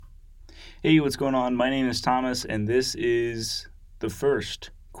Hey, what's going on? My name is Thomas, and this is the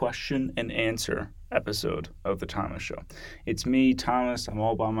first question and answer episode of The Thomas Show. It's me, Thomas. I'm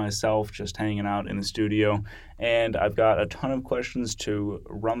all by myself, just hanging out in the studio, and I've got a ton of questions to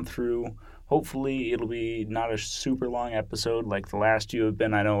run through. Hopefully, it'll be not a super long episode like the last few have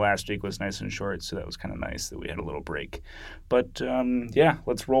been. I know last week was nice and short, so that was kind of nice that we had a little break. But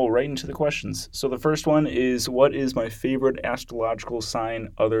let's roll right into the questions. So the first one is, what is my favorite astrological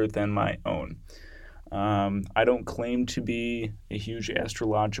sign other than my own? I don't claim to be a huge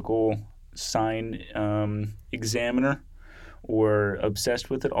astrological sign examiner or obsessed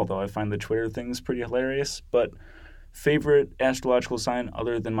with it, although I find the Twitter things pretty hilarious. But favorite astrological sign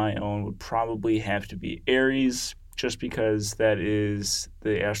other than my own would probably have to be Aries, just because that is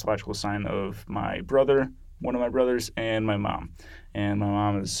the astrological sign of my brother, one of my brothers, and my mom. And my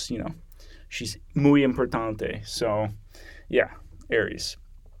mom is, she's muy importante. So, yeah, Aries.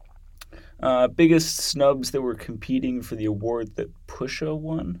 Biggest snubs that were competing for the award that Pusha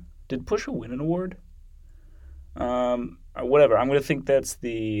won. Did Pusha win an award? Whatever. I'm gonna think that's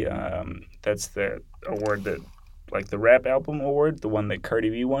the award that, like the rap album award, the one that Cardi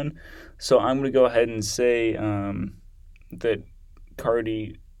B won. So I'm gonna go ahead and say that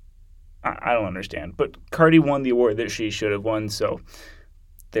Cardi. I don't understand, but Cardi won the award that she should have won. So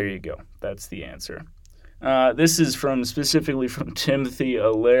there you go. That's the answer. This is specifically from Timothy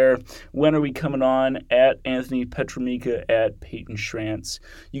Allaire. When are we coming on? At Anthony Petromica, at Peyton Schrantz.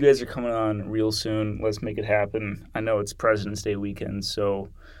 You guys are coming on real soon. Let's make it happen. I know it's President's Day weekend, so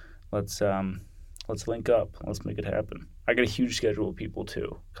let's link up. Let's make it happen. I got a huge schedule of people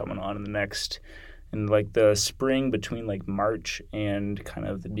too coming on in the spring between like March and kind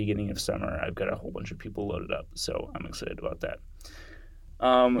of the beginning of summer. I've got a whole bunch of people loaded up, so I'm excited about that.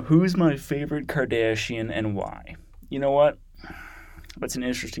 Who's my favorite Kardashian and why? You know what? That's an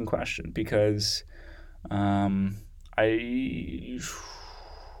interesting question because I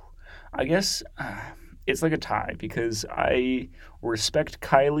guess it's like a tie because I respect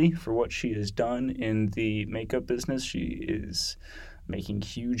Kylie for what she has done in the makeup business. She is making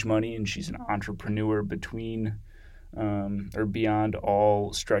huge money and she's an entrepreneur beyond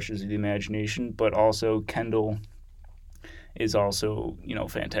all stretches of the imagination, but also Kendall is also,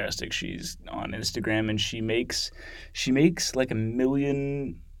 fantastic. She's on Instagram and she makes like $1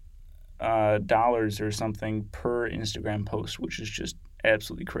 million or something per Instagram post, which is just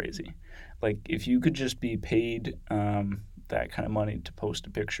absolutely crazy. Like if you could just be paid that kind of money to post a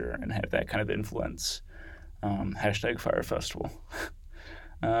picture and have that kind of influence, hashtag Fire Festival.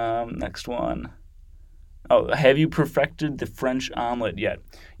 Next one. Oh, have you perfected the French omelet yet?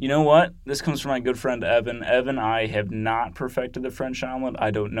 You know what? This comes from my good friend Evan. Evan, I have not perfected the French omelet.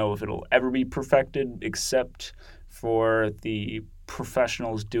 I don't know if it'll ever be perfected except for the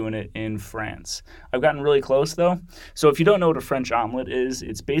professionals doing it in France. I've gotten really close, though. So if you don't know what a French omelet is,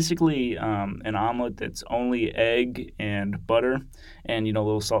 it's basically an omelet that's only egg and butter and, a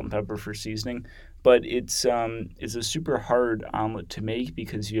little salt and pepper for seasoning. But it's a super hard omelet to make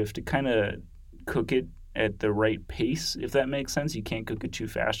because you have to kind of cook it at the right pace, if that makes sense. You can't cook it too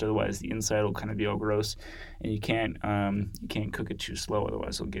fast, otherwise the inside will kind of be all gross, and you can't cook it too slow,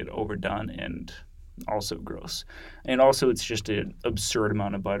 otherwise it'll get overdone and also gross. And also it's just an absurd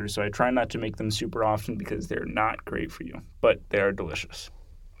amount of butter, so I try not to make them super often because they're not great for you, but they are delicious.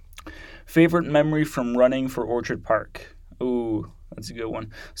 Favorite memory from running for Orchard Park? Ooh, that's a good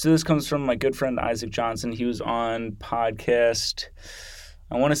one. So this comes from my good friend Isaac Johnson. He was on podcast,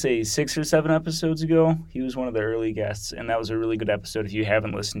 I want to say 6 or 7 episodes ago. He was one of the early guests, and that was a really good episode. If you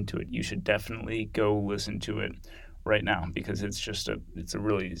haven't listened to it, you should definitely go listen to it right now because it's a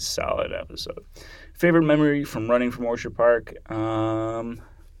really solid episode. Favorite memory from running from Orchard Park? I don't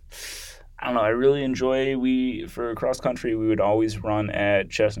know. I really enjoy, for cross country, we would always run at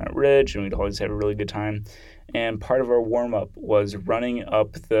Chestnut Ridge, and we'd always have a really good time. And part of our warm-up was running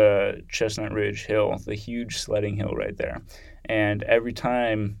up the Chestnut Ridge hill, the huge sledding hill right there. And every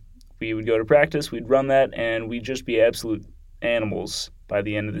time we would go to practice, we'd run that, and we'd just be absolute animals by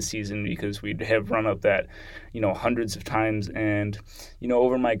the end of the season because we'd have run up that, hundreds of times. And,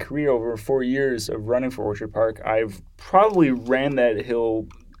 over my career, over 4 years of running for Orchard Park, I've probably ran that hill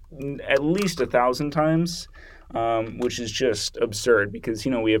at least 1,000 times, which is just absurd because,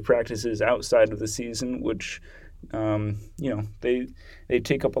 we have practices outside of the season, which they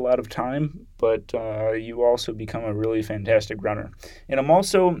take up a lot of time, but you also become a really fantastic runner. And I'm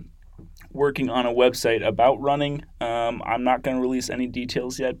also working on a website about running. I'm not going to release any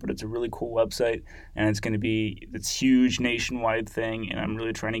details yet, but it's a really cool website, and it's huge nationwide thing, and I'm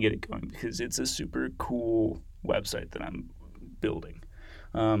really trying to get it going because it's a super cool website that I'm building.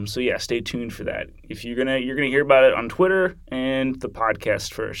 So yeah, stay tuned for that. If you're gonna hear about it on Twitter and the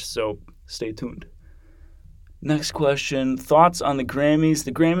podcast first. So stay tuned. Next question, thoughts on the Grammys.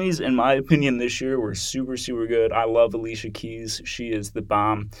 The Grammys, in my opinion, this year were super, super good. I love Alicia Keys. She is the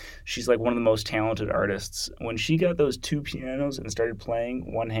bomb. She's like one of the most talented artists. When she got those two pianos and started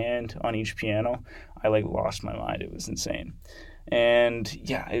playing one hand on each piano, I like lost my mind. It was insane. And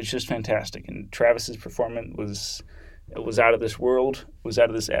yeah, it was just fantastic. And Travis's performance was out of this world, was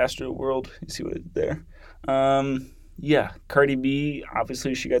out of this astro world. You see what I did there? Yeah, Cardi B,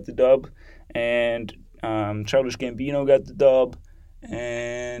 obviously she got the dub. And Childish Gambino got the dub,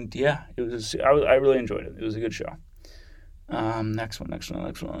 and yeah, it was. I really enjoyed it. It was a good show. Next one.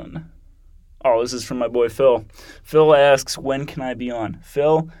 Oh, this is from my boy Phil. Phil asks, when can I be on?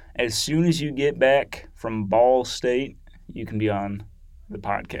 Phil, as soon as you get back from Ball State, you can be on the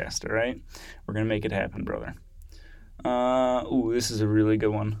podcast. All right, we're gonna make it happen, brother. This is a really good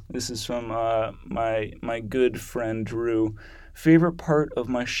one. This is from my good friend Drew. Favorite part of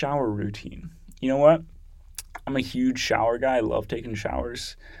my shower routine. You know what? I'm a huge shower guy. I love taking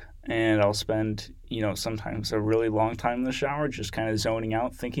showers, and I'll spend, sometimes a really long time in the shower just kind of zoning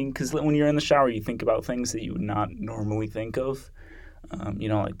out, thinking, because when you're in the shower, you think about things that you would not normally think of,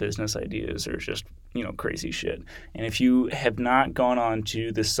 like business ideas or just, crazy shit. And if you have not gone on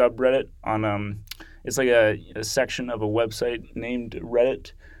to the subreddit on, it's like a section of a website named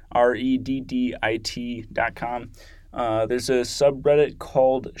Reddit, reddit.com. There's a subreddit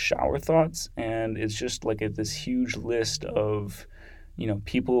called Shower Thoughts, and it's just like this huge list of,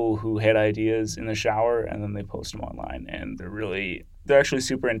 people who had ideas in the shower, and then they post them online, and they're actually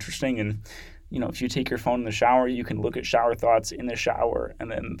super interesting. And, if you take your phone in the shower, you can look at shower thoughts in the shower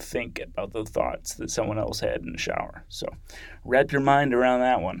and then think about the thoughts that someone else had in the shower. So wrap your mind around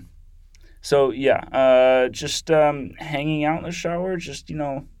that one. So yeah, just hanging out in the shower, just,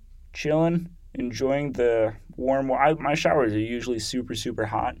 chilling, enjoying the warm water. My showers are usually super, super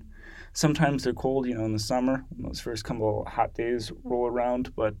hot. Sometimes they're cold, in the summer when those first couple of hot days roll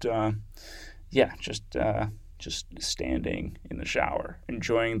around. But yeah, just standing in the shower,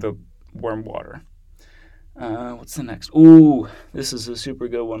 enjoying the warm water. What's the next? Ooh, this is a super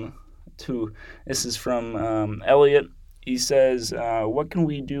good one too. This is from Elliot. He says, what can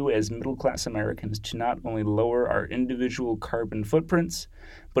we do as middle-class Americans to not only lower our individual carbon footprints,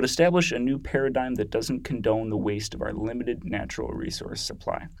 but establish a new paradigm that doesn't condone the waste of our limited natural resource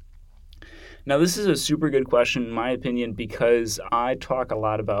supply? Now, this is a super good question, in my opinion, because I talk a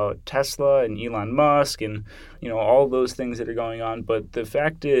lot about Tesla and Elon Musk and, all those things that are going on. But the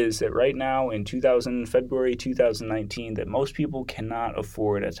fact is that right now in February 2019, that most people cannot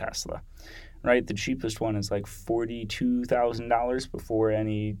afford a Tesla. Right, the cheapest one is like $42,000 before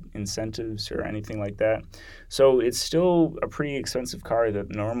any incentives or anything like that. So it's still a pretty expensive car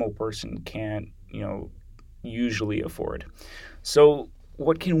that a normal person can't, usually afford. So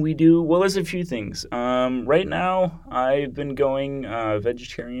what can we do? Well, there's a few things. Right now, I've been going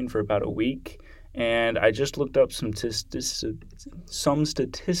vegetarian for about a week, and I just looked up some statistics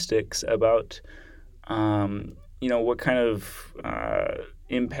about, what kind of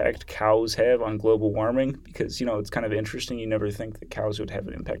impact cows have on global warming, because it's kind of interesting. You never think that cows would have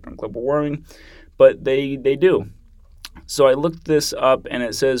an impact on global warming, but they do. So I looked this up, and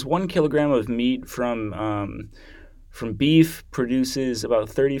it says 1 kilogram of meat from beef produces about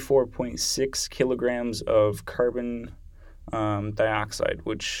 34.6 kilograms of carbon dioxide,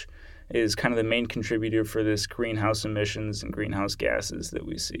 which is kind of the main contributor for this greenhouse emissions and greenhouse gases that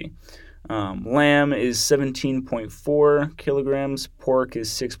we see. Lamb is 17.4 kilograms, pork is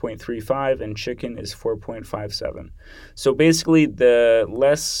 6.35, and chicken is 4.57. So basically, the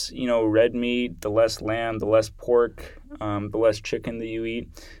less, red meat, the less lamb, the less pork, the less chicken that you eat,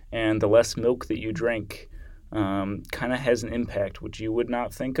 and the less milk that you drink, kind of has an impact, which you would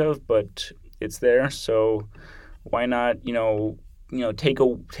not think of, but it's there. So why not, take a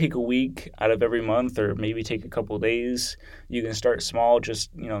week out of every month, or maybe take a couple of days. You can start small.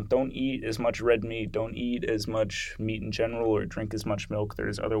 Just, don't eat as much red meat. Don't eat as much meat in general, or drink as much milk.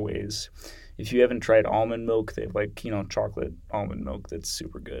 There's other ways. If you haven't tried almond milk, they have chocolate almond milk that's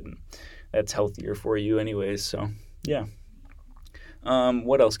super good, and that's healthier for you anyways. So yeah.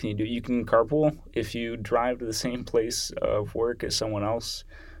 What else can you do? You can carpool. If you drive to the same place of work as someone else,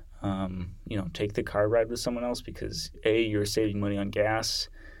 take the car ride with someone else, because A, you're saving money on gas,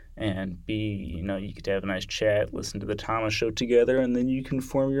 and B, you get to have a nice chat, listen to the Thomas Show together, and then you can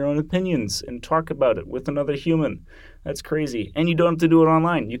form your own opinions and talk about it with another human. That's crazy. And you don't have to do it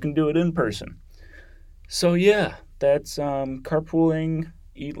online. You can do it in person. So yeah, that's carpooling,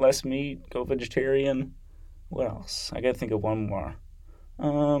 eat less meat, go vegetarian. What else? I gotta think of one more.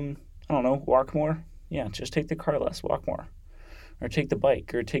 I don't know, walk more. Yeah, just take the car less, walk more. Or take the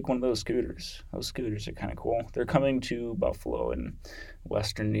bike, or take one of those scooters. Those scooters are kind of cool. They're coming to Buffalo and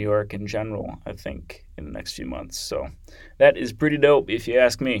Western New York in general, I think, in the next few months. So that is pretty dope, if you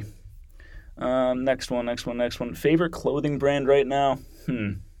ask me. Next one. Favorite clothing brand right now?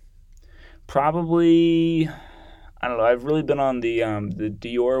 Probably, I don't know. I've really been on the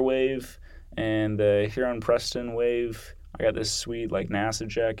Dior wave and the Huron Preston wave. I got this sweet like NASA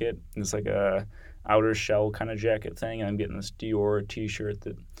jacket. It's like a outer shell kind of jacket thing. And I'm getting this Dior t-shirt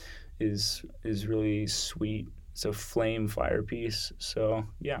that is really sweet. It's a flame fire piece. So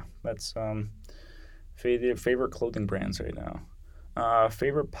yeah, that's favorite clothing brands right now.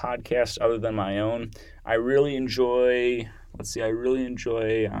 Favorite podcast other than my own. I really enjoy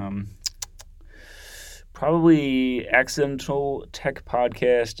probably Accidental Tech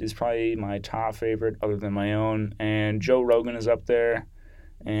Podcast is probably my top favorite other than my own, and Joe Rogan is up there,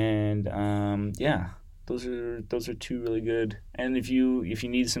 and those are two really good. And if you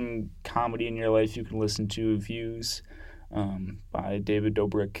need some comedy in your life, you can listen to Views by David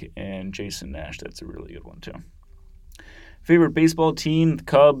Dobrik and Jason Nash. That's a really good one too. Favorite baseball team, the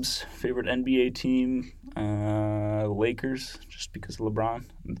Cubs. Favorite NBA team, Lakers, just because of LeBron.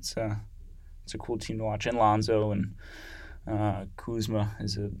 It's a cool team to watch. And Lonzo and Kuzma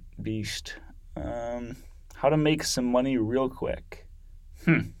is a beast. How to make some money real quick.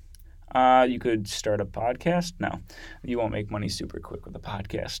 You could start a podcast. No, you won't make money super quick with a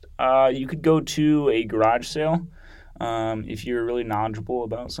podcast. You could go to a garage sale. If you're really knowledgeable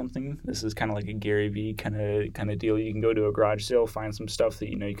about something, this is kind of like a Gary Vee kind of deal. You can go to a garage sale, find some stuff that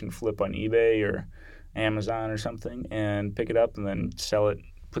you can flip on eBay or Amazon or something, and pick it up and then sell it.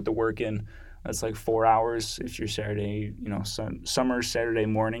 Put the work in. That's like 4 hours. If you're Saturday, summer Saturday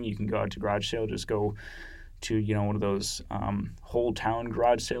morning, you can go out to garage sale. Just go to one of those whole town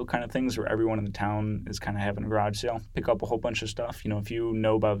garage sale kind of things where everyone in the town is kind of having a garage sale. Pick up a whole bunch of stuff. If you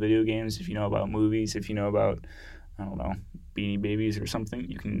know about video games, if you know about movies, if you know about Beanie Babies or something,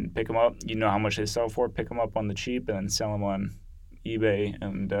 you can pick them up. You know how much they sell for. Pick them up on the cheap and then sell them on eBay.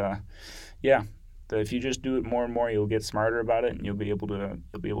 And if you just do it more and more, you'll get smarter about it, and you'll be able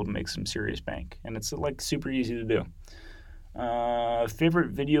to make some serious bank. And it's like super easy to do.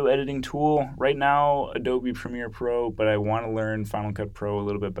 Favorite video editing tool right now, Adobe Premiere Pro, but I want to learn Final Cut Pro a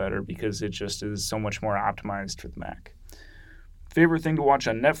little bit better because it just is so much more optimized for the Mac. Favorite thing to watch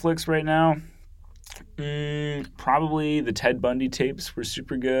on Netflix right now? Probably the Ted Bundy tapes were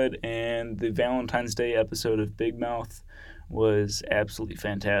super good, and the Valentine's Day episode of Big Mouth was absolutely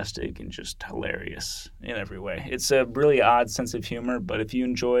fantastic and just hilarious in every way. It's a really odd sense of humor, but if you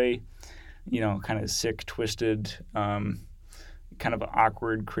enjoy, kind of sick, twisted, kind of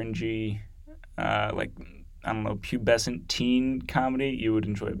awkward, cringy, pubescent teen comedy, you would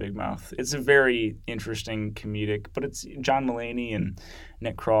enjoy Big Mouth. It's a very interesting comedic, but it's John Mulaney and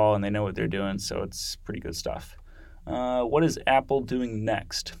Nick Kroll, and they know what they're doing, so it's pretty good stuff. What is Apple doing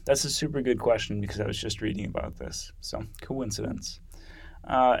next? That's a super good question because I was just reading about this. So, coincidence.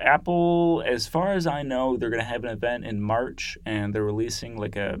 Apple, as far as I know, they're going to have an event in March, and they're releasing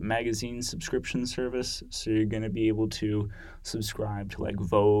like a magazine subscription service. So you're going to be able to subscribe to like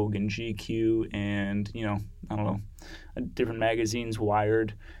Vogue and GQ and, different magazines,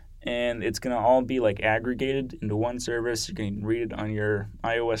 Wired. And it's going to all be like aggregated into one service. You can read it on your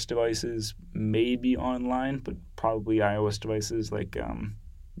iOS devices, maybe online, but probably iOS devices like,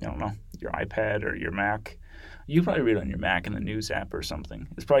 your iPad or your Mac. You probably read it on your Mac in the News app or something.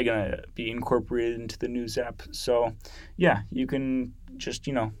 It's probably going to be incorporated into the News app. So, yeah, you can just,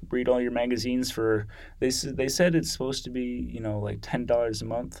 read all your magazines for, they said it's supposed to be, like $10 a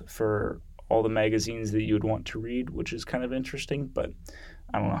month for all the magazines that you would want to read, which is kind of interesting, but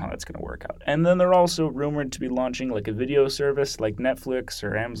I don't know how that's going to work out. And then they're also rumored to be launching like a video service like Netflix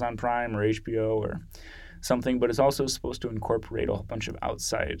or Amazon Prime or HBO or something, but it's also supposed to incorporate a whole bunch of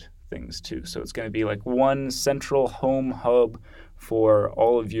outside things too. So it's going to be like one central home hub for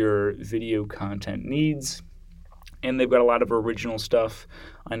all of your video content needs. And they've got a lot of original stuff.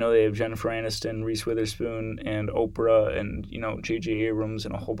 I know they have Jennifer Aniston, Reese Witherspoon, and Oprah, and J.J. Abrams,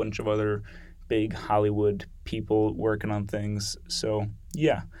 and a whole bunch of other big Hollywood people working on things. So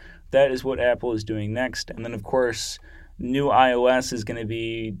yeah, that is what Apple is doing next. And then of course, new iOS is going to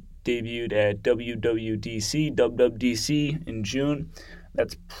be debuted at WWDC in June.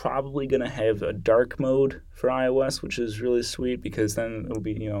 That's probably going to have a dark mode for iOS, which is really sweet because then it'll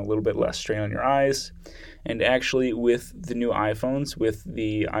be a little bit less strain on your eyes. And actually with the new iPhones, with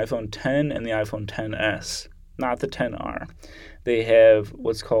the iPhone 10 and the iPhone XS, not the 10R. They have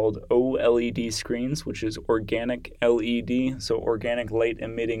what's called OLED screens, which is organic LED, so organic light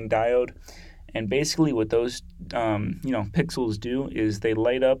emitting diode. And basically what those pixels do is they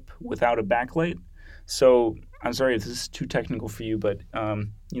light up without a backlight. So I'm sorry if this is too technical for you, but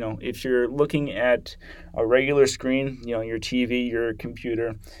if you're looking at a regular screen, your TV, your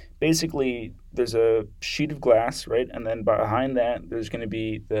computer, basically there's a sheet of glass, right? And then behind that, there's going to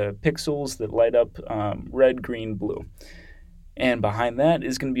be the pixels that light up red, green, blue. And behind that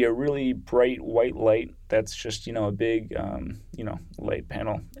is going to be a really bright white light that's just, a big, light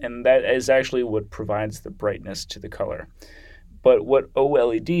panel. And that is actually what provides the brightness to the color. But what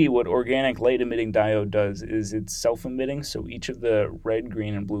OLED, what organic light emitting diode does is it's self-emitting, so each of the red,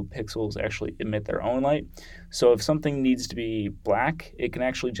 green, and blue pixels actually emit their own light. So if something needs to be black, it can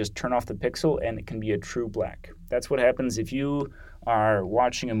actually just turn off the pixel and it can be a true black. That's what happens if you are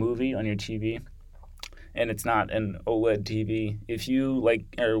watching a movie on your TV and it's not an OLED TV. If you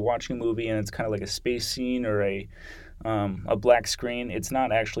are watching a movie and it's kind of like a space scene or a black screen, it's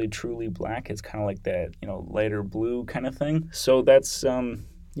not actually truly black. It's kind of like that, lighter blue kind of thing. So that's that.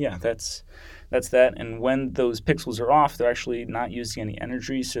 And when those pixels are off, they're actually not using any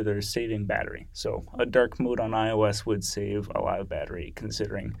energy, so they're saving battery. So a dark mode on iOS would save a lot of battery,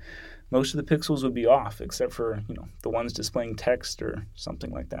 considering most of the pixels would be off, except for, the ones displaying text or something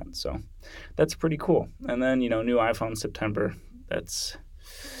like that. So that's pretty cool. And then, new iPhone September. That's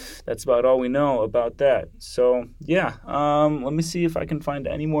about all we know about that. So, yeah, let me see if I can find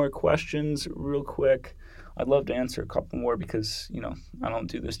any more questions real quick. I'd love to answer a couple more because, I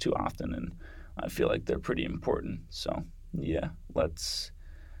don't do this too often, and I feel like they're pretty important. So, yeah, let's...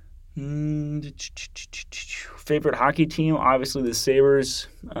 Favorite hockey team? Obviously, the Sabres.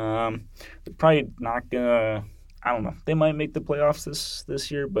 They're probably not going to... I don't know. They might make the playoffs this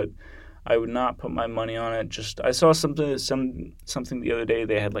year, but... I would not put my money on it. I saw something the other day.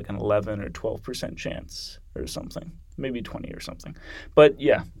 They had like an 11 or 12% chance or something, maybe 20 or something. But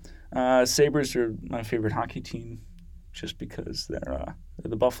yeah, Sabres are my favorite hockey team, just because they're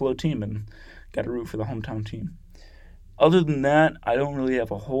the Buffalo team and got to root for the hometown team. Other than that, I don't really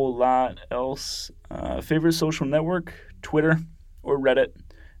have a whole lot else. Favorite social network: Twitter or Reddit.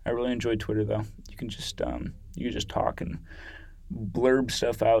 I really enjoy Twitter though. You can just talk and blurb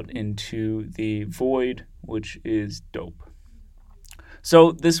stuff out into the void, which is dope.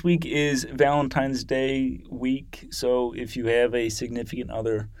 So this week is Valentine's Day week. So if you have a significant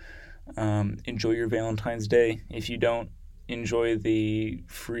other, enjoy your Valentine's Day. If you don't, enjoy the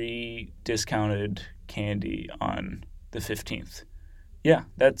free discounted candy on the 15th. Yeah,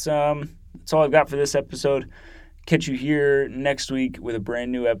 that's all I've got for this episode. Catch you here next week with a brand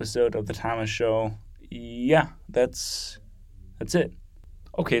new episode of The Thomas Show. Yeah, that's it.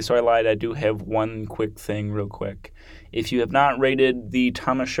 Okay, so I lied. I do have one quick thing real quick. If you have not rated The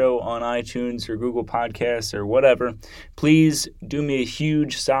Thomas Show on iTunes or Google Podcasts or whatever, please do me a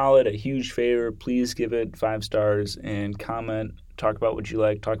huge solid, a huge favor. Please give it 5 stars and comment. Talk about what you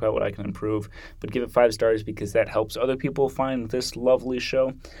like. Talk about what I can improve. But give it 5 stars because that helps other people find this lovely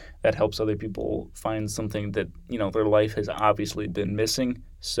show. That helps other people find something that, their life has obviously been missing.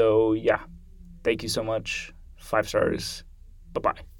 So, yeah. Thank you so much. 5 stars. Bye-bye.